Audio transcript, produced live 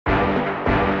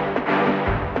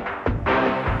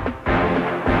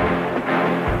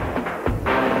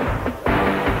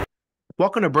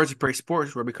Welcome to Birds of Prey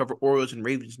Sports, where we cover Orioles and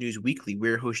Ravens news weekly.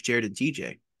 We're your hosts, Jared and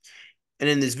TJ. And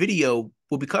in this video,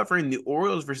 we'll be covering the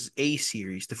Orioles versus A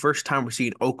series, the first time we're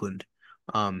seeing Oakland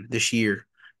this year.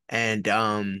 And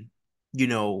you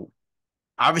know,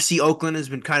 obviously Oakland has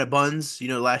been kind of buns,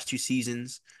 last two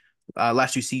seasons,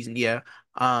 yeah.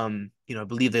 I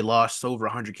believe they lost over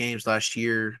 100 games last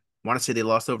year. I want to say they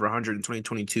lost over 100 in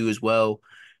 2022 as well.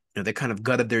 They kind of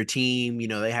gutted their team.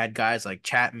 They had guys like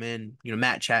Chapman,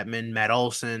 Matt Chapman, Matt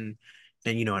Olson,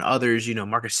 and others.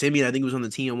 Marcus Semien, I think, was on the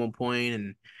team at one point,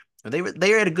 and they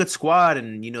had a good squad,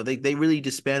 and they really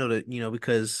disbanded it.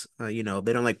 Because they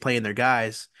don't like playing their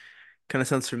guys. Kind of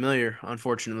sounds familiar,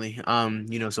 unfortunately.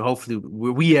 So hopefully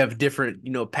we have different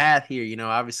path here.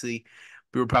 Obviously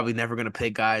we were probably never going to play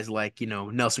guys like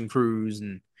Nelson Cruz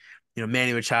and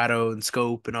Manny Machado and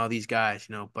Scope and all these guys.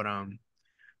 But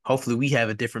hopefully we have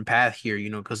a different path here,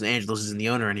 because Angelos isn't the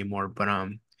owner anymore. But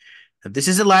this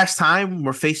is the last time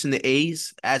we're facing the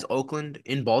A's as Oakland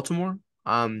in Baltimore.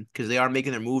 Because they are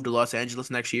making their move to Los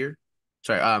Angeles next year.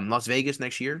 Sorry, Las Vegas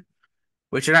next year,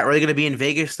 which they're not really going to be in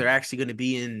Vegas. They're actually going to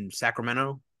be in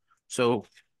Sacramento. So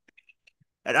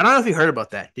I don't know if you heard about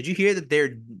that. Did you hear that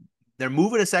they're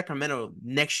moving to Sacramento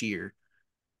next year?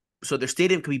 So their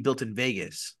stadium could be built in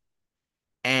Vegas,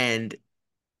 and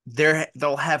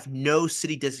they'll have no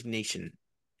city designation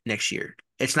next year.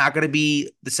 It's not going to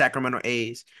be the Sacramento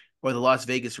A's or the Las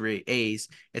Vegas A's.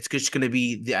 It's just going to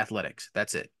be the Athletics.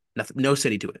 That's it. Nothing, no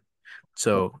city to it. Oh,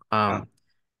 So, wow.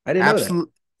 I didn't know that.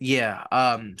 absolute,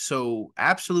 yeah. So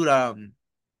absolute,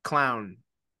 clown,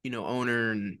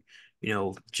 owner, and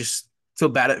just feel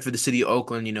bad for the city of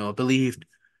Oakland. I believe,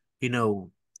 you know,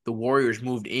 the Warriors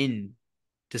moved in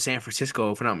to San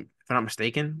Francisco, if I'm not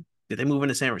mistaken. Did they move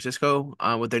into San Francisco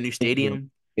with their new They did.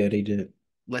 stadium? Yeah, they did.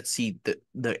 Let's see,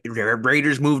 the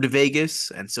Raiders moved to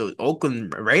Vegas, and so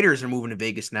Oakland Raiders are moving to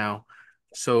Vegas now.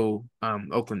 So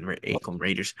Oakland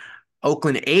Raiders,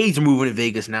 Oakland A's are moving to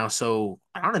Vegas now. So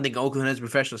I don't think Oakland has a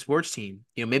professional sports team.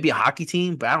 Maybe a hockey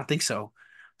team, but I don't think so.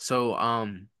 So I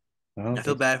I don't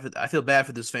feel think bad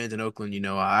for those fans in Oakland.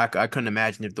 I couldn't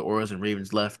imagine if the Orioles and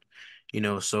Ravens left.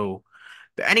 So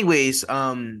but anyways,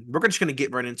 we're just gonna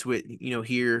get right into it.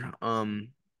 Here. Can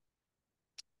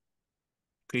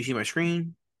you see my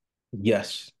screen?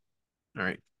 yes. All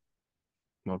right.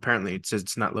 Well, apparently it says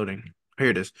it's not loading. Here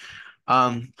it is.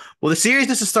 Well, the series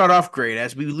doesn't start off great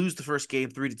as we lose the first game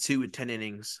 3-2 in 10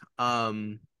 innings.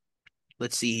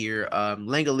 Let's see here.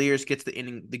 Langoliers gets the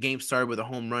game started with a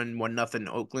home run, 1-0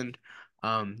 Oakland.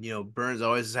 Burns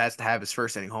always has to have his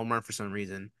first inning home run for some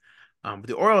reason. But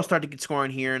the Orioles start to get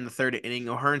scoring here in the third inning.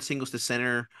 O'Hearn singles to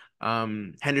center.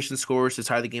 Henderson scores to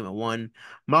tie the game at 1.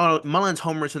 Mullins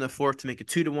homers in the fourth to make it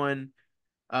 2-1.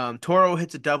 Toro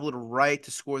hits a double to right to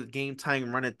score the game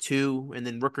tying run at 2, and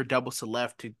then Rooker doubles to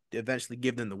left to eventually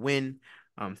give them the win.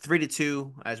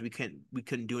 3-2, as we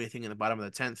couldn't do anything in the bottom of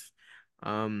the 10th.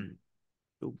 Um,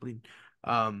 oh,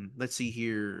 let's see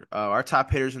here. Our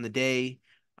top hitters in the day.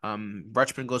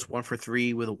 Rutschman goes 1 for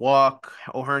 3 with a walk.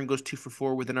 O'Hearn goes 2 for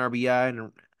 4 with an RBI,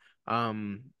 and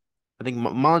um, I think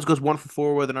Mullins goes 1 for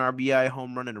 4 with an RBI,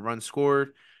 home run, and a run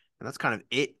scored, and that's kind of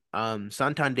it.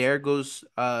 Santander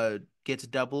gets a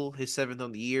double, his seventh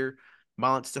on the year.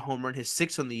 Mullins to home run, his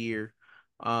sixth on the year.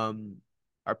 Um,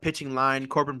 our pitching line: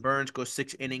 Corbin Burns goes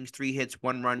 6 innings, 3 hits,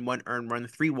 1 run, 1 earned run,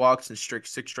 3 walks, and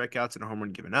six strikeouts, and a home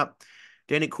run given up.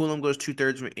 Danny Coulomb goes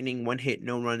 2/3 of an inning, 1 hit,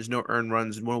 no runs, no earned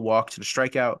runs, 1 walk, and a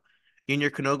strikeout. Junior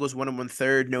Cano goes 1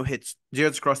 1/3, no hits,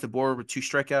 zeros across the board with 2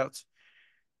 strikeouts.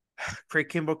 Craig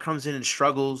Kimbrell comes in and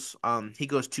struggles. He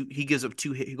gives up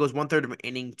he goes 1/3 of an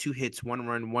inning, 2 hits, 1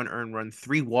 run, 1 earned run,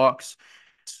 3 walks.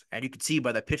 And you can see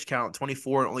by the pitch count,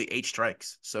 24 and only 8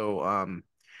 strikes. So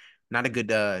not a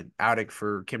good outing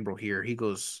for Kimbrell here. He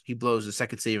blows the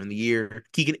second save in the year.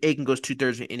 Keegan Aiken goes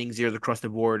 2/3 of an inning, zeros across the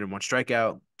board, and 1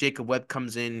 strikeout. Jacob Webb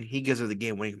comes in. He gives us the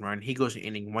game winning run. He goes an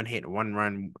inning, 1 hit, 1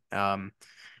 run, and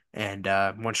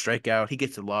 1 strikeout. He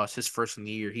gets the loss. His first in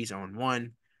the year. He's on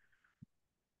 1.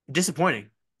 Disappointing.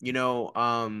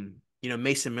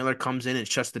 Mason Miller comes in and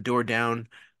shuts the door down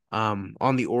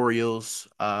on the Orioles.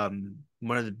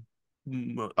 One of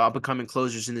the up and coming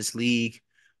closers in this league.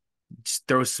 Just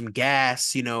throws some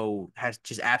gas, has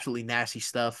just absolutely nasty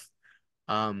stuff.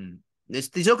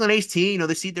 These Oakland A's team,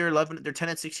 they see they're 10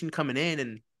 and 16 coming in,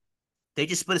 and they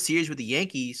just split a series with the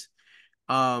Yankees.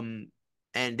 Um,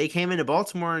 and they came into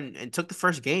Baltimore and took the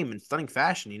first game in stunning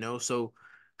fashion, So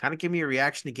kind of give me a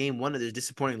reaction to game one of this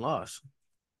disappointing loss.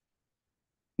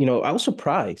 I was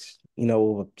surprised,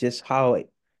 just how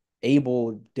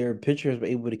able their pitchers were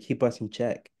able to keep us in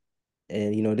check.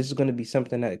 And, this is going to be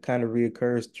something that kind of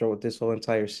reoccurs throughout this whole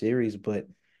entire series. But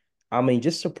I mean,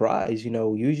 just surprised,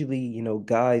 usually,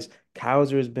 guys,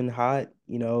 Kaiser has been hot,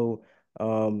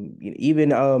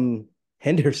 even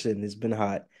Henderson has been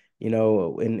hot, and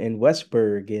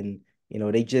Westberg, and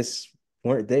they just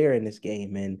weren't there in this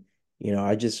game. And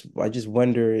I just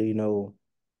wonder,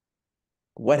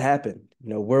 what happened?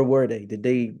 Where were they? Did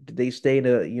they stay in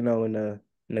the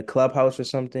clubhouse or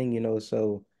something?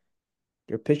 So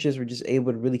their pitchers were just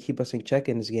able to really keep us in check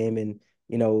in this game. And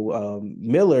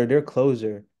Miller, their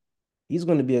closer, he's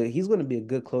gonna be a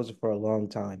good closer for a long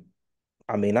time.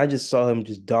 I mean, I just saw him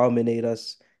just dominate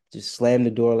us, just slam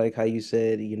the door like how you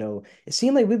said. It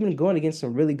seemed like we've been going against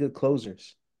some really good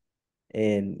closers,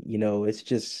 and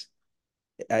it's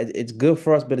good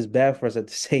for us, but it's bad for us at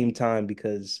the same time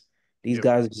because these Yep.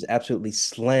 guys are just absolutely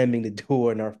slamming the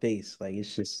door in our face. Like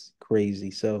it's just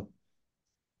crazy. So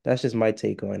that's just my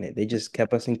take on it. They just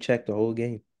kept us in check the whole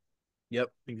game. Yep,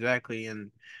 exactly.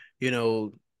 And you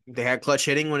know, they had clutch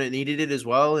hitting when it needed it as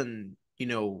well. And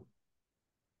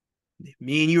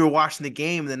me and you were watching the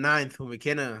game in the ninth when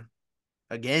McKenna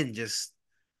again just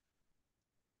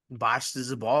botches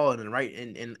the ball in the right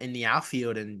in the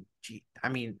outfield. And I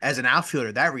mean, as an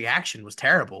outfielder, that reaction was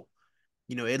terrible.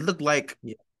 It looked like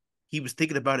Yeah. he was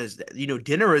thinking about his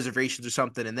dinner reservations or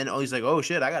something, and then he's like, "Oh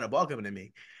shit, I got a ball coming to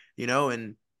me,"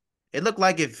 and it looked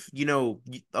like if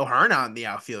O'Hearn out in the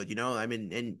outfield, I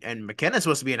mean, and McKenna's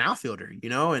supposed to be an outfielder,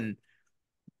 and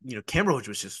Kimbrel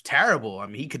was just terrible. I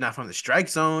mean, he could not find the strike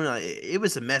zone. It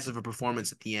was a mess of a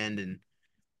performance at the end, and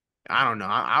I don't know.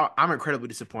 I'm incredibly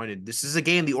disappointed. This is a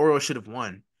game the Orioles should have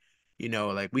won.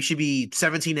 Like we should be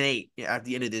 17-8 at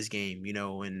the end of this game.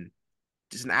 And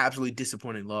just an absolutely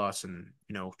disappointing loss, and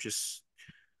just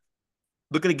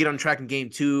looking to get on track in game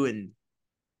two, and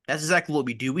that's exactly what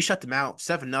we do. We shut them out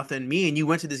 7-0. Me and you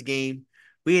went to this game.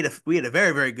 We had a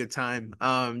very very good time.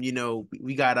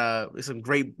 We got some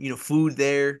great food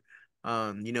there.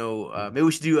 Maybe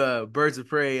we should do a Birds of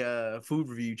Prey food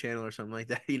review channel or something like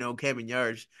that. Cam and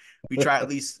Yards. We try at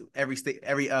least every state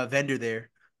every vendor there.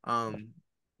 Um,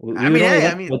 I We would mean, only hey, I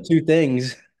like mean, for two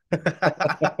things.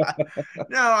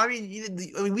 no, I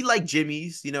mean, we like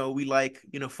Jimmy's. We like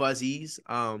Fuzzies.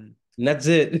 And that's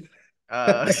it.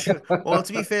 Uh, well,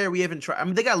 to be fair, we haven't tried. I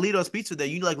mean, they got Lido's Pizza there.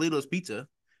 You like Lido's Pizza,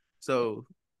 so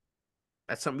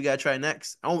that's something we gotta try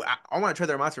next. I want to try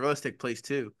their mozzarella stick place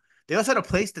too. They also had a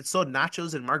place that sold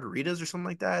nachos and margaritas or something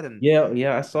like that. And Yeah,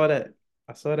 yeah, I saw that.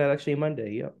 I saw that actually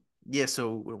Monday. Yep. yeah,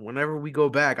 so whenever we go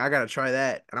back, I gotta try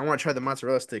that, and I want to try the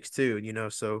mozzarella sticks too.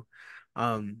 So,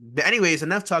 but anyways,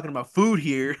 enough talking about food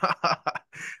here.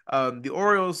 The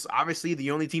Orioles, obviously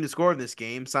the only team to score in this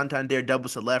game. Santander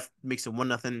doubles to left, makes it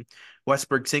 1-0.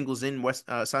 Westberg singles in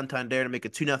Santander to make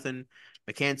it 2-0.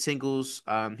 McCann singles,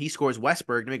 he scores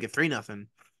Westberg to make it 3-0.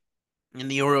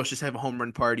 And the Orioles just have a home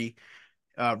run party.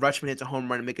 Rutschman hits a home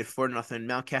run to make it 4-0.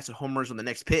 Mountcastle homers on the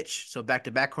next pitch, so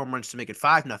back-to-back home runs to make it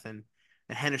 5-0.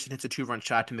 And Henderson hits a two-run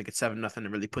shot to make it 7-0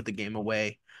 and really put the game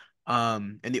away.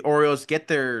 And the Orioles get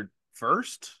their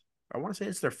first. I want to say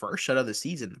it's their first shutout of the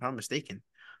season, if I'm mistaken.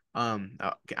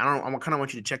 Okay, I don't. I kind of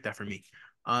want you to check that for me.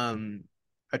 Um,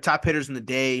 our top hitters in the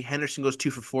day: Henderson goes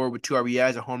 2 for 4 with two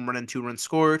RBIs, a home run, and 2 runs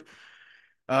scored.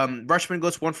 Rutschman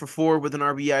goes 1 for 4 with an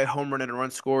RBI, home run, and a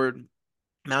run scored.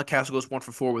 Mountcastle goes 1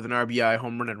 for 4 with an RBI,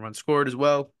 home run, and run scored as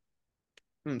well.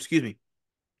 Excuse me.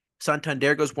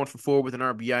 Santander goes 1 for 4 with an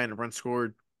RBI and a run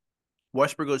scored.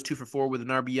 Westbrook goes 2 for 4 with an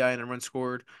RBI and a run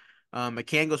scored.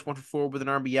 McCann goes 1 for 4 with an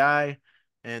RBI,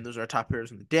 and those are our top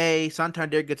hitters in the day.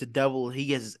 Santander gets a double.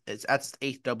 That's his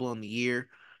eighth double in the year.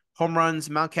 Home runs.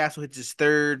 Mountcastle hits his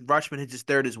third. Rutschman hits his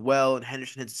third as well, and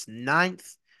Henderson hits his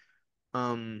ninth.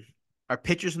 Um, our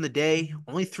pitchers in the day,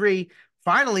 only three.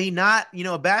 Finally, not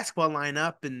a basketball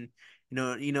lineup and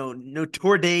no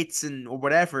tour dates and or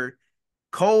whatever.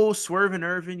 Cole, Swerving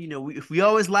Irvin, we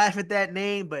always laugh at that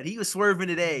name, but he was swerving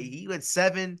today. He went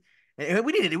 7, and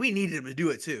we needed him to do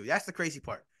it too. That's the crazy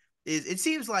part. Is it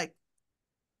seems like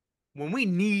when we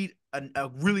need a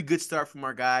really good start from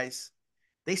our guys,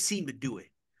 they seem to do it.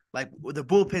 Like the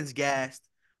bullpen's gassed.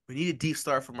 We need a deep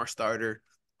start from our starter.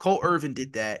 Cole Irvin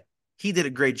did that. He did a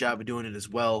great job of doing it as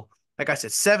well. Like I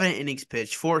said, 7 innings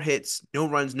pitched, 4 hits, no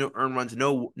runs, no earned runs,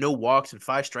 no walks, and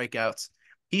 5 strikeouts.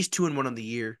 He's 2-1 on the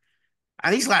year.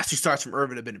 And these last two starts from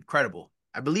Irvin have been incredible.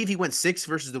 I believe he went 6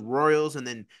 versus the Royals and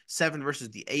then 7 versus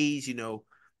the A's.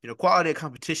 Quality of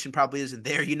competition probably isn't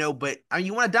there, but I mean,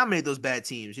 you want to dominate those bad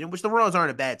teams, which the Royals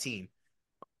aren't a bad team.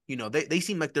 They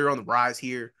seem like they're on the rise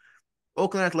here.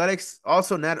 Oakland Athletics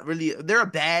also not really. They're a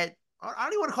bad. I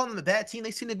don't even want to call them a bad team.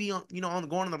 They seem to be on,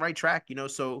 going on the right track.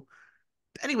 So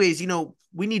Anyways,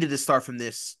 we needed to start from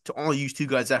this to only use two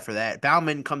guys after that.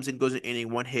 Bauman comes in, goes an inning,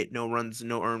 one hit, no runs,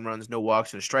 no earned runs, no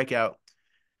walks, and a strikeout.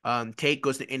 Tate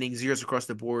goes to inning, zeros across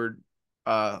the board.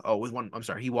 With one, I'm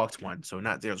sorry, he walked one, so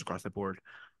not zeros across the board.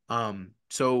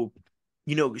 So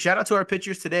shout out to our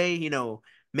pitchers today.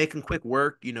 Making quick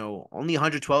work. Only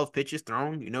 112 pitches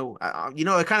thrown. It kind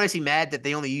of makes me mad that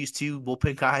they only used two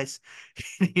bullpen guys.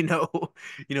 you know,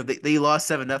 they lost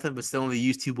 7-0, but still only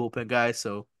used two bullpen guys.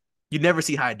 So you never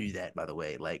see Hyde do that. By the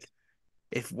way, like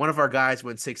if one of our guys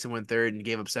went 6 and 1/3 and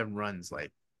gave up 7 runs,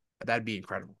 like that'd be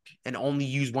incredible. And only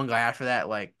use one guy after that,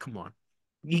 like, come on.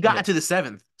 He Yeah. got to the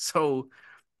seventh. So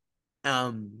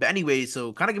but anyway,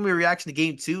 so kind of give me a reaction to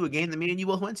game two, a game that me and you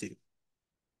both went to.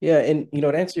 Yeah, and to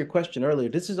answer your question earlier,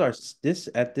 this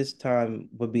at this time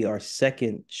would be our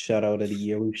second shutout of the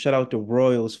year. We shut out the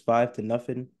Royals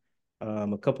 5-0,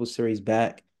 a couple series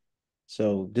back.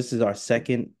 So this is our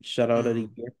second shutout of the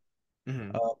Mm-hmm. year.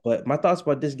 Mm-hmm. But my thoughts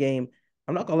about this game,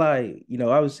 I'm not gonna lie,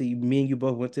 obviously me and you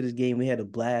both went to this game, we had a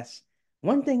blast.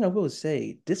 One thing I will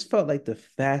say, this felt like the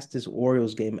fastest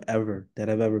Orioles game ever that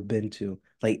I've ever been to.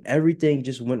 Like everything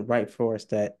just went right for us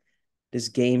that this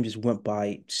game just went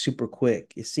by super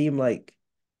quick. It seemed like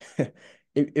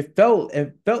it felt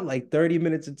like 30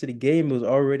 minutes into the game, it was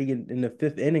already in the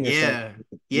fifth inning or something. Yeah.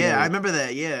 You Yeah, I know, remember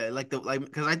that. Yeah. Like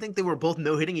because I think they were both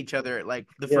no hitting each other at like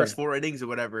the yeah, first four innings or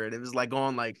whatever. And it was like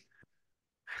going like,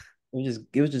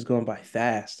 it was just going by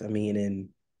fast. I mean, and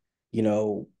you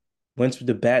know, once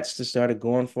the bats just started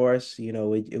going for us,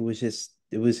 it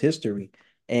was history.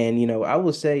 And I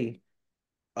will say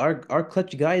our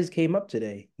clutch guys came up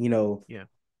today. yeah.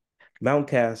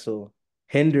 Mountcastle,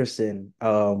 Henderson,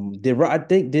 I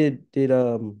think did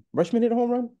Rushman hit a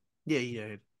home run? Yeah,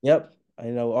 yeah. Yep. I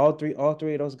know all three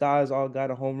of those guys all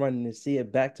got a home run, and to see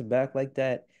it back to back like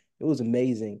that, it was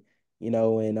amazing.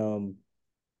 And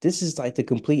this is like the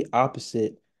complete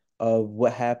opposite of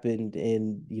what happened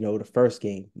in, the first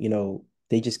game.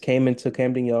 They just came into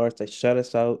Camden Yards, they shut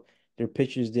us out. Their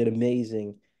pitchers did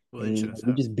amazing, Well, then and shut us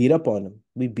we out. just beat up on them.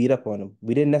 We beat up on them.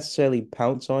 We didn't necessarily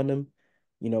pounce on them,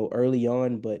 early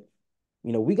on, but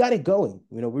we got it going.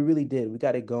 We really did. We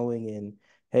got it going, and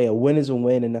hey, a win is a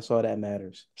win, and that's all that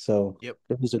matters. So Yep.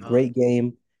 it was a No. great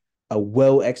game, a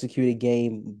well executed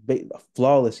game, a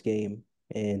flawless game,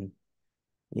 and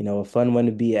a fun one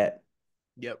to be at.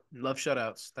 Yep, love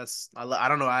shutouts. I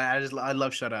don't know. I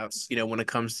love shutouts. When it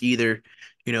comes to either,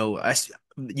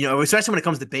 especially when it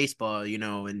comes to baseball.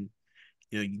 And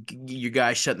your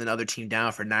guys shutting the other team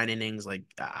down for 9 innings. Like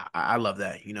I love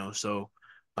that. So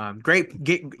great.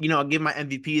 I'll give my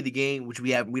MVP of the game, which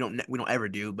we don't ever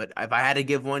do. But if I had to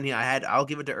give one, I'll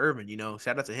give it to Urban.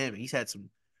 Shout out to him. He's had some.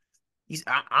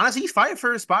 Honestly he's fighting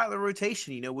for a spot in the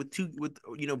rotation.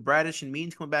 With Bradish and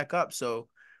Means coming back up. So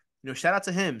shout out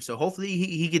to him. So hopefully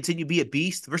he continue to be a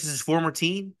beast versus his former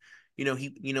team.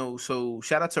 So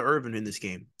shout out to Irvin in this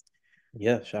game.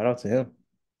 Yeah, shout out to him.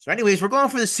 So, anyways, we're going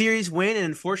for the series win, and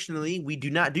unfortunately, we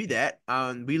do not do that.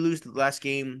 We lose the last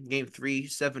game, game three,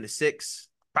 7-6.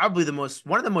 Probably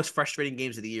one of the most frustrating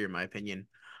games of the year, in my opinion.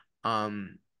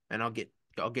 And I'll get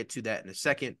to that in a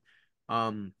second.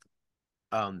 Um,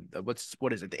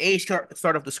 what is it? The A's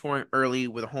start off the scoring early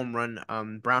with a home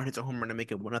run. Brown hits a home run to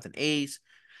make it 1-0 A's.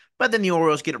 But then the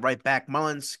Orioles get it right back.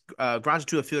 Mullins grounds it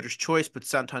to a fielder's choice, but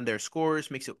Santander scores,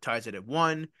 makes it ties it at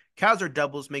 1. Kowser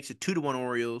doubles, makes it 2-1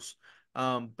 Orioles.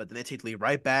 But then they take the lead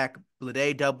right back.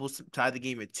 Blade doubles, tie the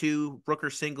game at 2. Brooker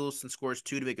singles and scores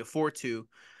 2 to make it 4-2.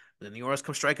 Then the Orioles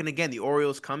come striking again. The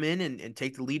Orioles come in and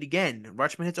take the lead again.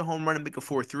 Rutschman hits a home run and make it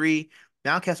 4-3.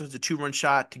 Mountcastle hits a 2-run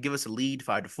shot to give us a lead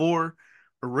 5-4.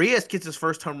 Arias gets his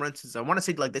first home run since I want to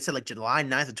say like they said like July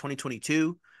 9th of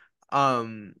 2022.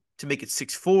 To make it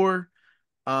 6-4.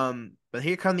 But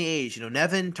here come the A's. Tyler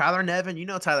Nevin. Tyler Nevin.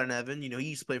 He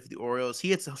used to play for the Orioles. He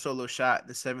hits a solo shot in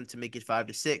the seventh to make it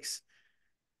 5-6.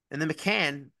 And then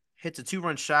McCann hits a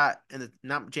 2-run shot, and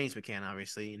not James McCann,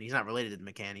 obviously, and he's not related to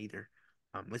McCann either.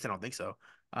 At least I don't think so.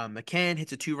 McCann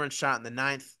hits a 2-run shot in the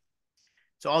ninth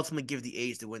to ultimately give the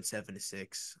A's the win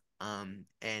 7-6.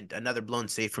 And another blown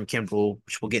save from Kimbrel,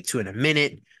 which we'll get to in a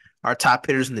minute. Our top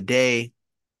hitters in the day.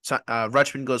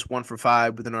 Rutschman goes 1 for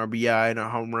 5 with an RBI and a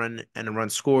home run and a run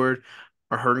scored.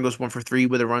 Or Herden goes 1 for 3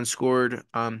 with a run scored.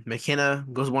 McKenna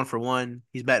goes 1 for 1.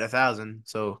 He's batting 1,000.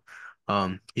 So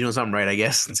you know something right, I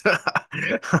guess.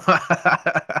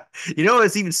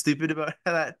 What's even stupid about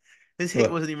that? His hit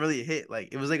Well, wasn't even really a hit. Like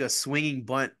it was like a swinging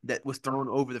bunt that was thrown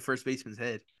over the first baseman's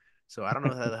head. So I don't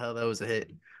know how the hell that was a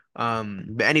hit.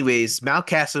 But anyways,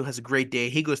 Mountcastle has a great day.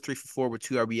 He goes 3 for 4 with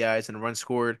 2 RBIs and a run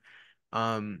scored.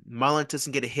 Mullins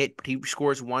doesn't get a hit, but he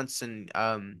scores once and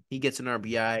he gets an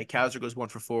RBI. Kowser goes 1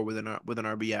 for 4 with an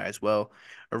RBI as well.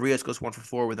 Arias goes 1 for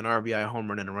 4 with an RBI, a home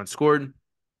run, and a run scored.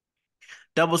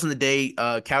 Doubles in the day.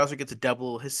 Kowser gets a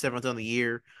double, his seventh on the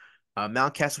year.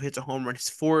 Mountcastle hits a home run, his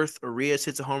fourth. Arias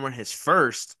hits a home run, his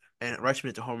first, and Rutschman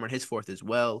hits a home run, his fourth as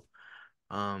well.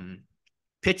 Um,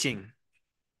 Pitching.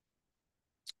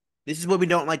 This is what we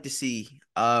don't like to see.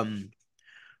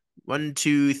 One,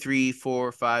 two, three,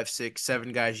 four, five, six,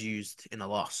 seven guys used in a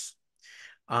loss.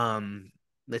 Um,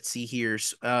 let's see here.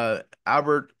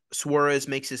 Albert Suarez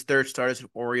makes his third start as an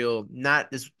Oriole.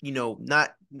 Not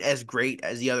as great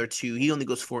as the other two. He only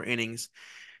goes 4 innings,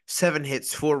 7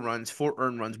 hits, 4 runs, 4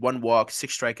 earned runs, 1 walk,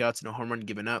 6 strikeouts, and a home run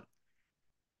given up.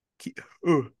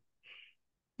 Oh,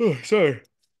 sorry.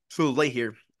 So late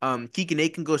here. Keegan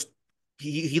Aiken goes.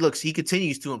 He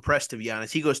continues to impress. To be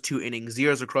honest, he goes 2 innings,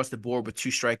 zeros across the board with 2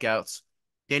 strikeouts.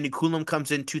 Danny Coulomb comes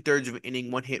in 2/3 of an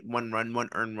inning, 1 hit, 1 run, 1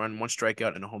 earned run, 1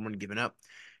 strikeout, and a home run given up.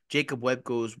 Jacob Webb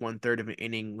goes 1/3 of an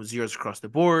inning with zeros across the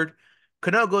board.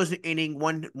 Cano goes an inning,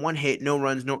 one hit, no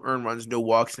runs, no earned runs, no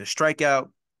walks, and a strikeout.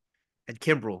 And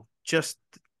Kimbrel just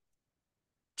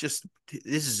this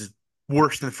is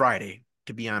worse than Friday.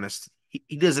 To be honest,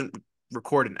 he doesn't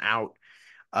record an out.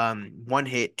 1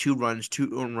 hit, 2 runs,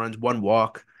 2 earned runs, 1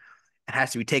 walk. It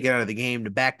has to be taken out of the game. The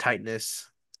back tightness.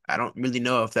 I don't really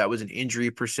know if that was an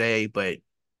injury per se, but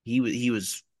he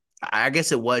was. I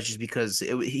guess it was just because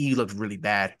he looked really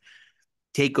bad.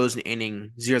 Tate goes an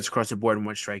inning, zeros across the board, and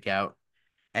 1 strikeout.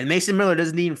 And Mason Miller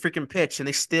doesn't even freaking pitch, and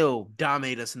they still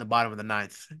dominate us in the bottom of the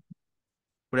ninth.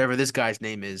 Whatever this guy's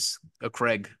name is, a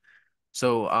Craig.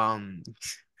 So,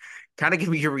 kind of give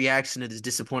me your reaction to this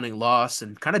disappointing loss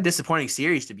and kind of disappointing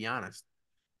series, to be honest.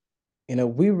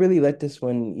 We really let this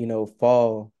one,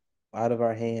 fall out of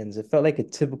our hands. It felt like a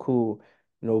typical,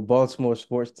 Baltimore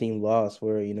sports team loss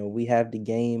where, we have the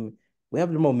game, we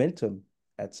have the momentum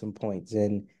at some points,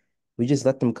 and we just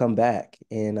let them come back.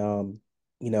 And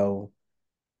you know,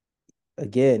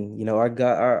 again,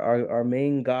 our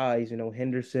main guys,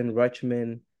 Henderson,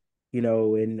 Rutschman,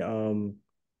 and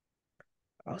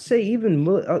I'll say even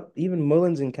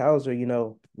Mullins and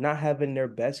Cowser, not having their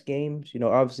best games.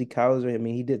 Obviously Cowser, I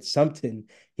mean, he did something.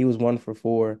 He was 1 for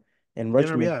 4, and Get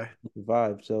an Rutschman RBI.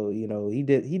 survived. So, he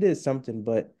did something,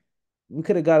 but we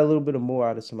could have got a little bit of more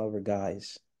out of some other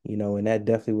guys, and that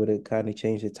definitely would have kind of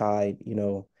changed the tide,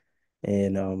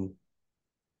 and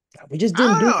we just I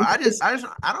didn't don't do know.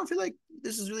 it. I don't feel like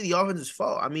this is really the offense's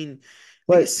fault. I mean,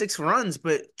 they get But 6 runs,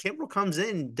 but Kimbrel comes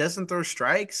in, doesn't throw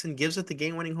strikes, and gives up the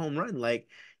game-winning home run. Like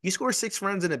you score 6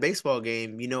 runs in a baseball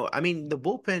game, I mean, the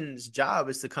bullpen's job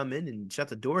is to come in and shut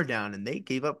the door down, and they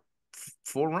gave up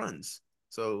 4 runs.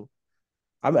 So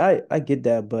I get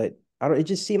that, but I don't. It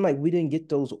just seemed like we didn't get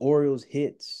those Orioles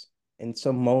hits in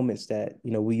some moments that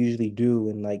we usually do,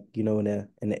 in like in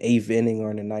the eighth inning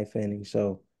or in the ninth inning.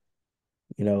 So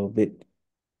but it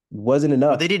wasn't But they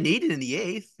enough. didn't need it in the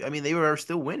eighth. I mean, they were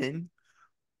still winning.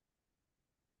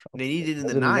 They It needed it in the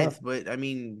wasn't enough. ninth, but I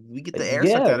mean, we get the air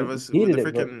sucked Yeah, out of we us with needed the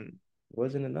it, but it freaking.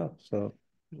 wasn't enough. So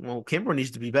Well, Kimbrel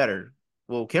needs to be better.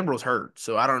 Well, Kimbrel's hurt,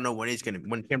 so I don't know when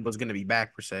Kimbrel's gonna be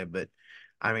back per se. But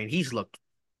I mean, he's looked.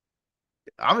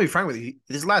 I'm gonna be frank with you.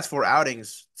 His last 4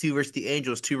 outings, two versus the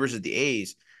Angels, two versus the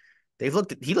A's, he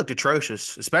looked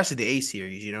atrocious, especially the A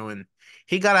series. And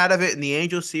he got out of it in the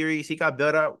Angel series. He got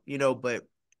built out, but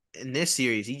in this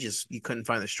series, he couldn't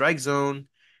find the strike zone.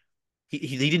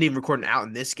 He didn't even record an out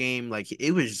in this game. Like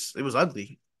it was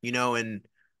ugly, and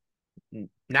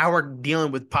now we're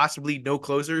dealing with possibly no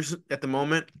closers at the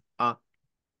moment,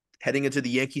 heading into the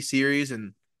Yankee series,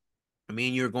 and me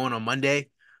and you are going on Monday.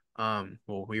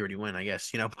 Well, we already win, I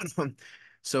guess, But,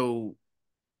 so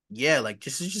yeah, like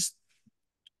just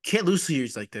can't lose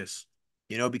series like this,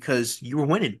 because you were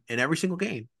winning in every single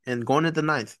game and going into the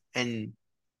ninth, and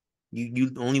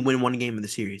you only win one game of the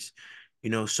series,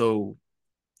 So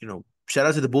shout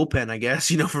out to the bullpen, I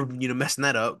guess, for messing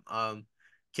that up.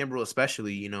 Kimbrel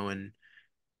especially, and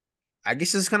I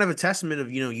guess it's kind of a testament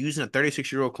of using a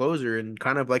 36-year-old closer and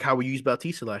kind of like how we used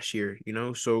Bautista last year,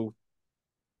 So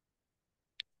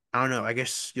I don't know. I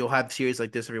guess you'll have series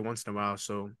like this every once in a while.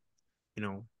 So you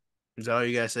know, is that all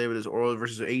you guys say with this Orioles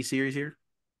versus A series here?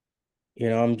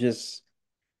 I'm just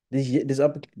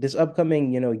this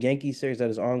upcoming Yankee series that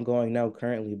is ongoing now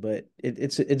currently, but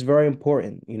it's very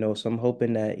important. So I'm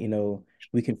hoping that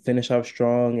we can finish off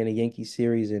strong in a Yankee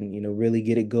series and really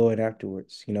get it going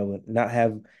afterwards. Not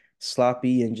have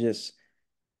sloppy and just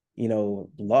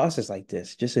losses like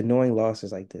this, just annoying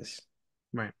losses like this.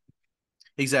 Right.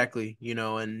 Exactly.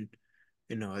 And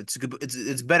it's good.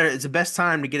 It's better. It's the best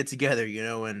time to get it together.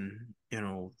 And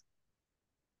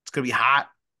It's gonna be hot,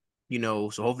 so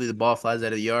hopefully the ball flies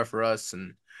out of the yard for us.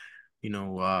 And you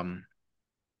know,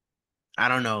 I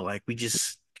don't know, like we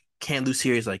just can't lose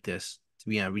series like this. To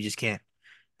be honest, we just can't.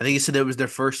 I think it said that it was their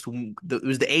first. It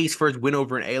was the A's first win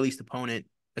over an AL East opponent.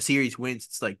 A series wins.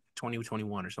 It's like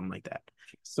 2021 or something like that.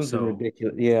 Something So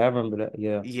ridiculous. Yeah, I remember that.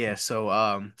 Yeah. yeah,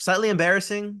 so slightly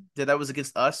embarrassing that that was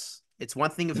against us. It's one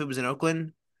thing if it was in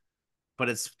Oakland, but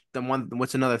it's the one.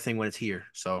 What's another thing when it's here?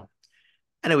 So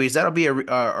anyways, that'll be a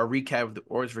recap of the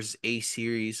Orioles versus A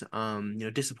series.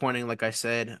 Disappointing, like I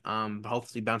said. But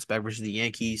hopefully bounce back versus the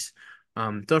Yankees.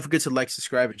 Don't forget to like,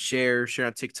 subscribe, and share. Share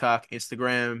on TikTok,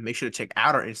 Instagram. Make sure to check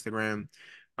out our Instagram.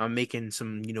 I'm making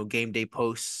some, game day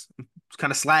posts. It's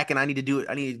kind of slack, and I need to do it.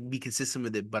 I need to be consistent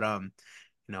with it. But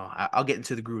I'll get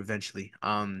into the groove eventually.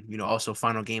 Also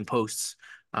final game posts.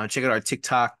 Check out our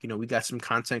TikTok. We got some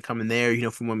content coming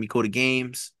there. From when we go to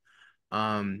games.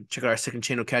 Check out our second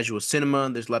channel, Casual Cinema.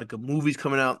 There's a lot of good movies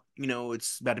coming out.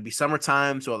 It's about to be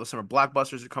summertime, so all the summer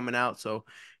blockbusters are coming out. So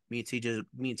me and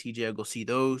TJ will go see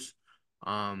those.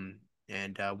 And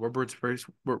we're birds first,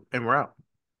 we're out.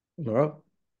 Bro.